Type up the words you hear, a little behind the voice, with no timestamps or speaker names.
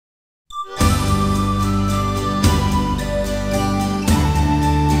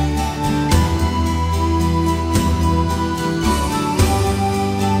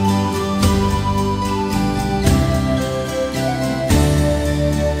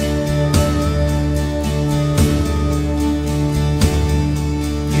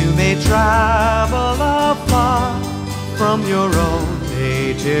travel afar from your own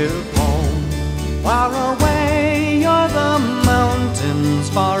native home. Far away are the mountains,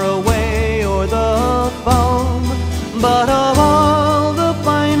 far away o'er the foam. But of all the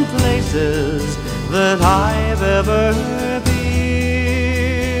fine places that I've ever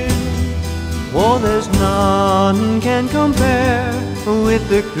been, oh, there's none can compare with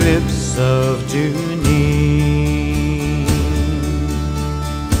the cliffs of Junine.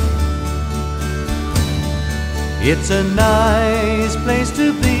 It's a nice place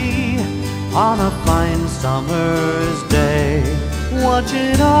to be on a fine summer's day,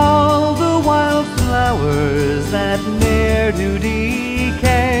 watching all the wildflowers that ne'er do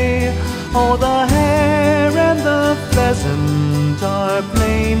decay. Oh, the hare and the pheasant are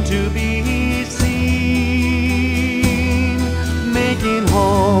plain to be seen, making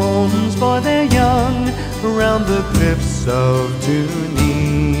homes for their young round the cliffs of Junine.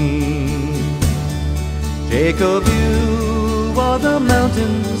 Take a view of the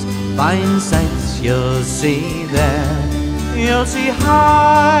mountains, fine sights you'll see there. You'll see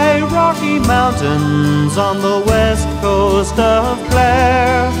high rocky mountains on the west coast of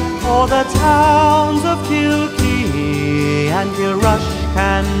Clare. Oh, the towns of Kilkee and Kilrush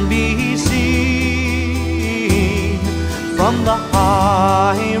can be seen from the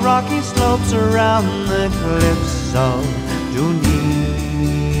high rocky slopes around the cliffs of Junine.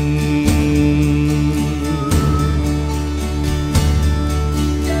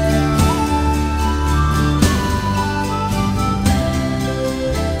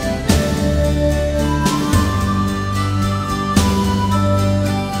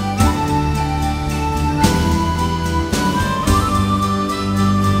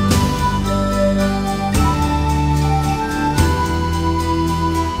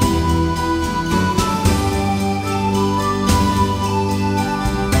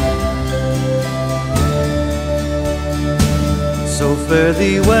 So fare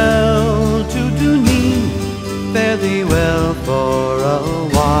thee well to Junine, fare thee well for a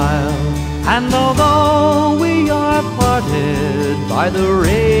while. And although we are parted by the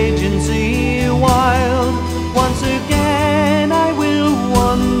raging sea wild, once again I will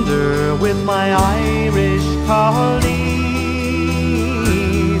wander with my Irish Colleen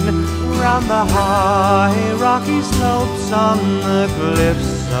round the high rocky slopes on the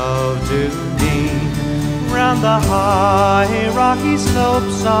cliffs of Junine, round the high rocky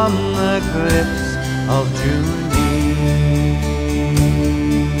slopes on the cliffs of Junine.